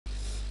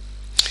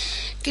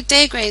Good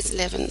day, grade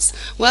 11s.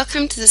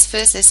 Welcome to this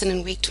first lesson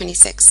in week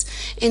 26.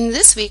 In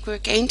this week, we're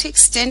going to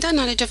extend our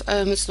knowledge of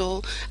Ohm's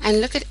law and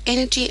look at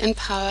energy and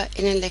power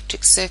in an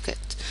electric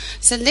circuit.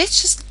 So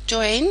let's just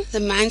join the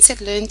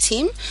Mindset Learn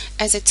team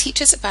as it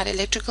teaches about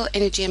electrical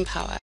energy and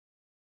power.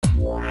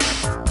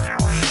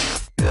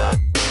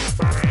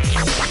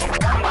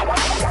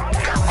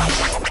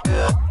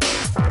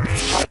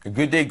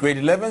 Good day, grade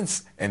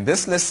 11s. In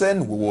this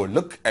lesson, we will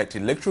look at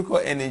electrical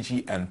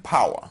energy and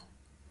power.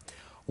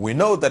 We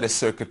know that a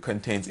circuit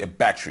contains a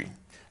battery.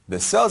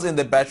 The cells in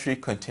the battery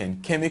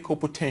contain chemical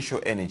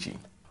potential energy.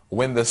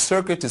 When the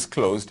circuit is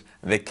closed,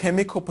 the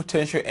chemical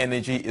potential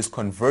energy is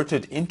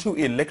converted into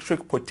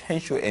electric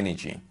potential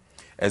energy.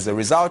 As a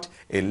result,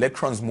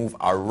 electrons move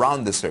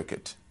around the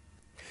circuit.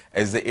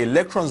 As the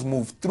electrons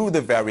move through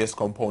the various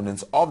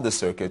components of the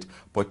circuit,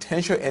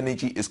 potential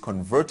energy is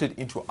converted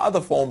into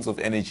other forms of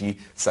energy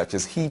such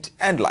as heat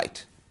and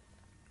light.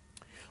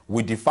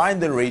 We define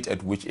the rate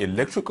at which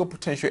electrical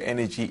potential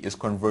energy is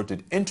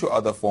converted into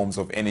other forms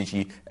of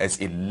energy as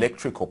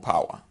electrical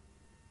power.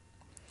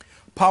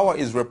 Power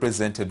is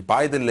represented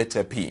by the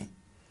letter P.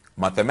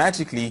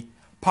 Mathematically,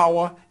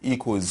 power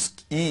equals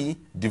E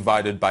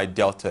divided by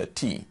delta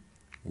T,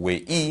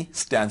 where E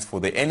stands for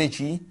the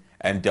energy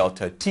and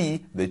delta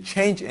T the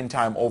change in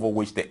time over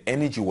which the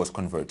energy was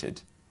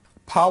converted.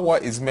 Power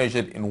is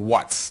measured in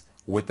watts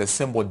with the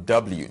symbol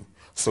W,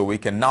 so we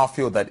can now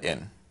fill that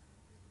in.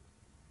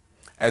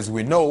 As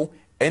we know,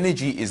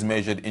 energy is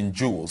measured in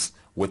joules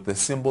with the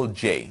symbol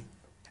J,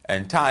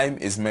 and time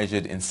is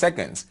measured in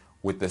seconds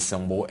with the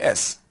symbol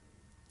S.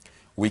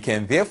 We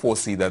can therefore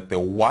see that the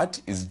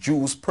watt is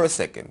joules per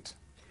second.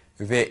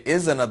 There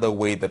is another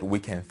way that we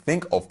can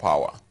think of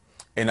power.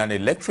 In an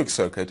electric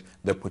circuit,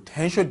 the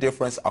potential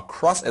difference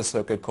across a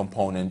circuit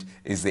component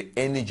is the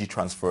energy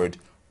transferred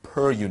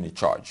per unit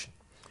charge.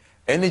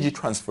 Energy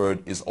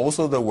transferred is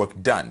also the work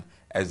done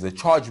as the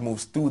charge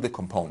moves through the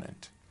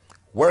component.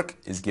 Work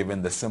is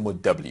given the symbol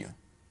W.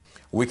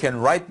 We can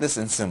write this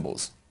in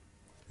symbols.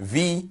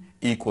 V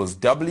equals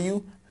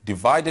W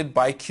divided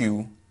by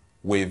Q,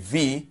 where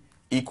V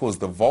equals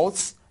the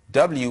volts,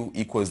 W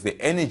equals the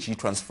energy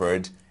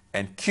transferred,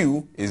 and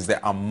Q is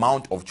the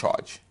amount of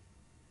charge.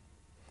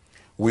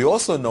 We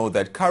also know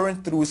that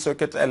current through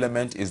circuit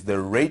element is the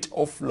rate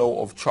of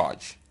flow of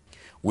charge.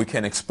 We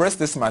can express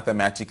this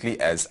mathematically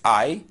as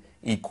I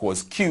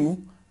equals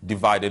Q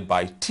divided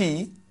by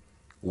T,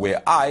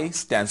 where I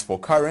stands for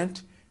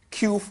current,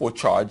 Q for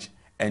charge,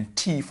 and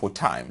T for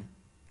time.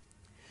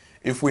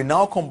 If we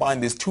now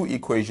combine these two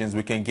equations,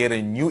 we can get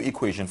a new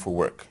equation for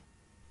work.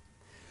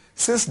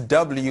 Since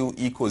W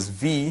equals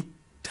V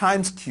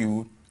times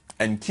Q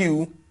and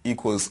Q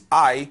equals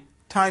I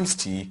times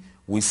T,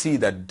 we see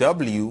that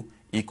W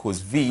equals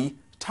V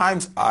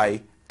times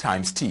I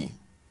times T.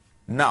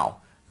 Now,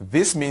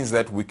 this means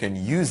that we can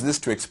use this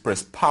to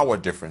express power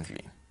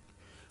differently.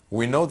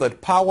 We know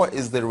that power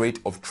is the rate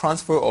of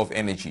transfer of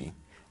energy.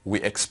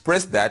 We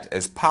express that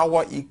as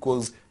power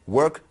equals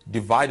work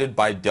divided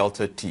by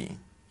delta T.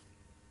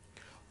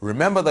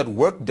 Remember that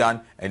work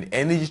done and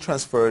energy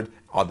transferred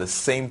are the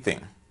same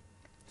thing.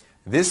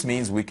 This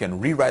means we can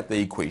rewrite the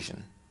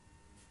equation.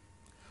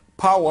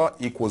 Power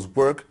equals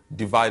work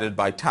divided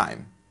by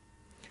time.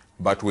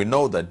 But we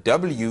know that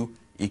W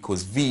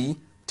equals V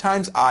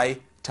times I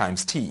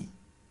times T.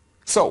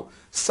 So,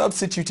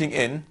 substituting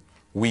in,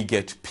 we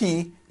get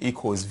P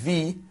equals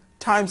V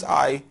times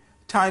I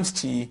times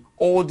T,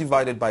 all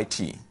divided by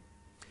T.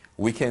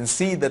 We can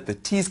see that the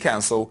T's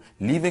cancel,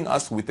 leaving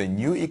us with a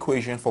new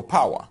equation for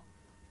power.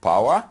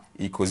 Power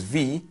equals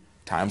V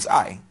times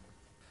I.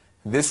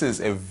 This is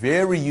a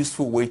very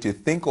useful way to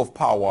think of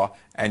power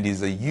and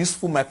is a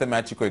useful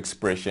mathematical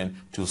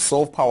expression to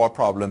solve power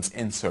problems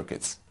in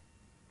circuits.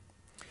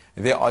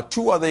 There are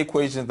two other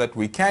equations that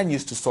we can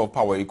use to solve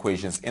power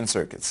equations in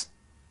circuits.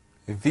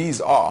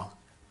 These are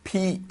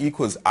P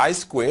equals I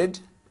squared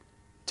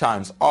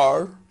times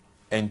R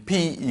and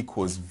P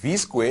equals V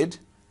squared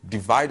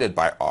divided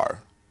by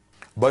R.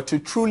 But to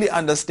truly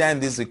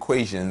understand these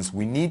equations,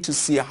 we need to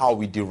see how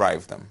we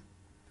derive them.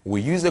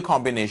 We use a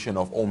combination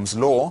of Ohm's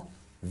law,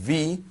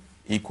 V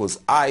equals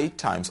I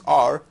times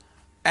R,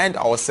 and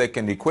our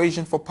second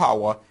equation for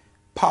power,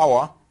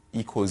 power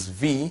equals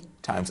V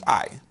times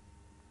I.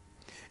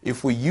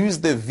 If we use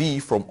the V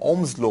from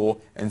Ohm's law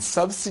and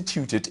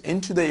substitute it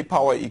into the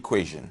power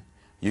equation,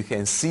 you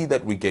can see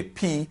that we get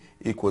P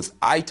equals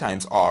I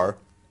times R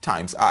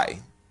times I.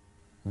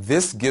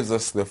 This gives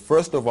us the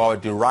first of our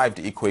derived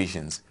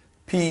equations,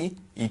 P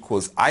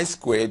equals I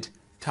squared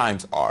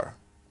times R.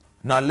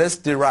 Now let's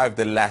derive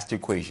the last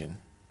equation.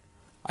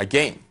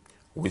 Again,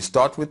 we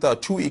start with our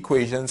two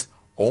equations,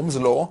 Ohm's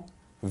law,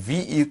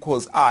 V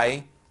equals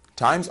I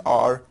times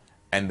R,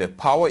 and the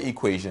power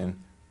equation,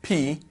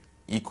 P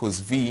equals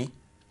V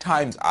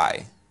times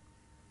I.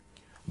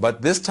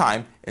 But this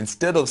time,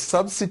 instead of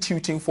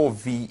substituting for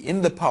V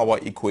in the power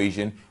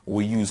equation,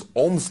 we use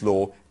Ohm's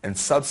law and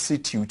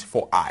substitute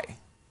for I.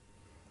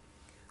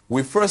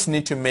 We first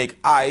need to make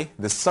I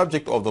the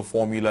subject of the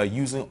formula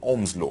using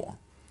Ohm's law.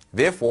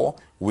 Therefore,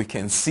 we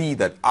can see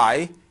that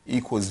I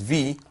equals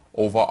V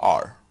over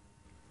R.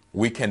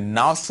 We can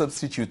now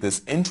substitute this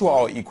into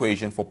our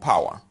equation for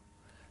power.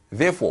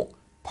 Therefore,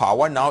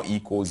 power now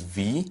equals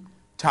V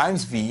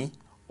times V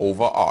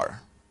over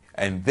R.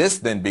 And this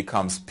then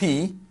becomes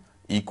P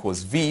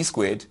equals V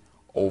squared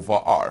over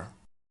R.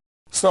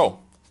 So,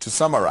 to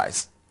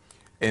summarize,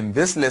 in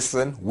this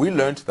lesson, we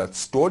learned that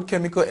stored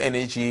chemical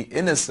energy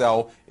in a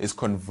cell is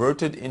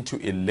converted into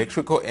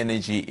electrical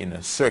energy in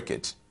a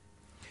circuit.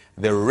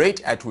 The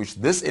rate at which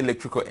this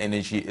electrical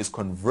energy is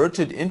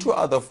converted into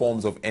other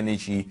forms of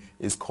energy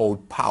is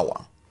called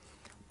power.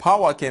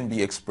 Power can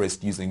be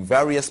expressed using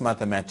various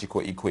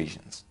mathematical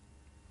equations.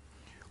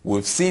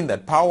 We've seen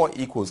that power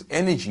equals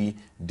energy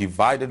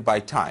divided by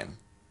time.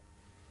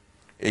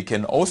 It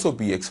can also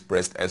be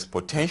expressed as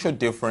potential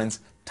difference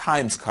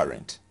times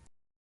current.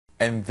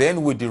 And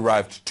then we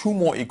derived two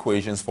more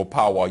equations for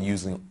power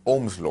using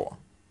Ohm's law.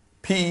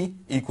 P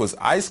equals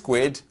I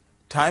squared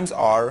times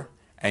R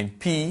and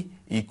P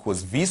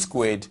equals V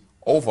squared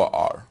over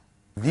R.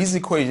 These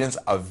equations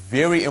are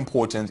very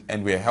important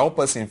and will help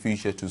us in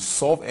future to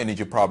solve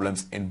energy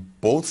problems in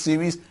both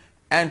series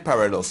and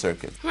parallel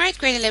circuits. Right,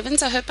 grade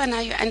 11s, I hope by now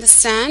you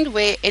understand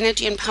where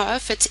energy and power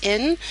fit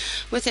in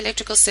with the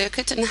electrical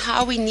circuit and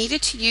how we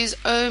needed to use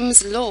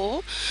Ohm's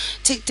law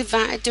to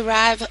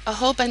derive a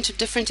whole bunch of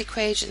different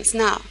equations.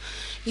 Now,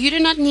 you do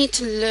not need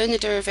to learn the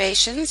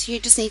derivations, you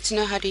just need to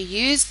know how to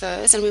use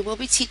those, and we will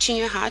be teaching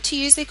you how to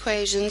use the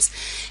equations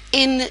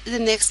in the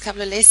next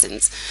couple of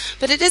lessons.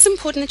 But it is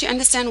important that you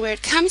understand where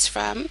it comes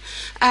from,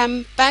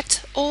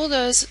 but all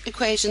those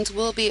equations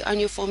will be on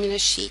your formula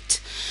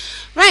sheet.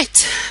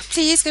 Right,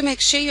 please go make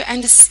sure you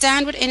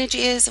understand what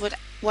energy is,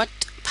 what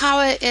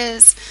power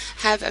is.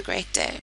 Have a great day.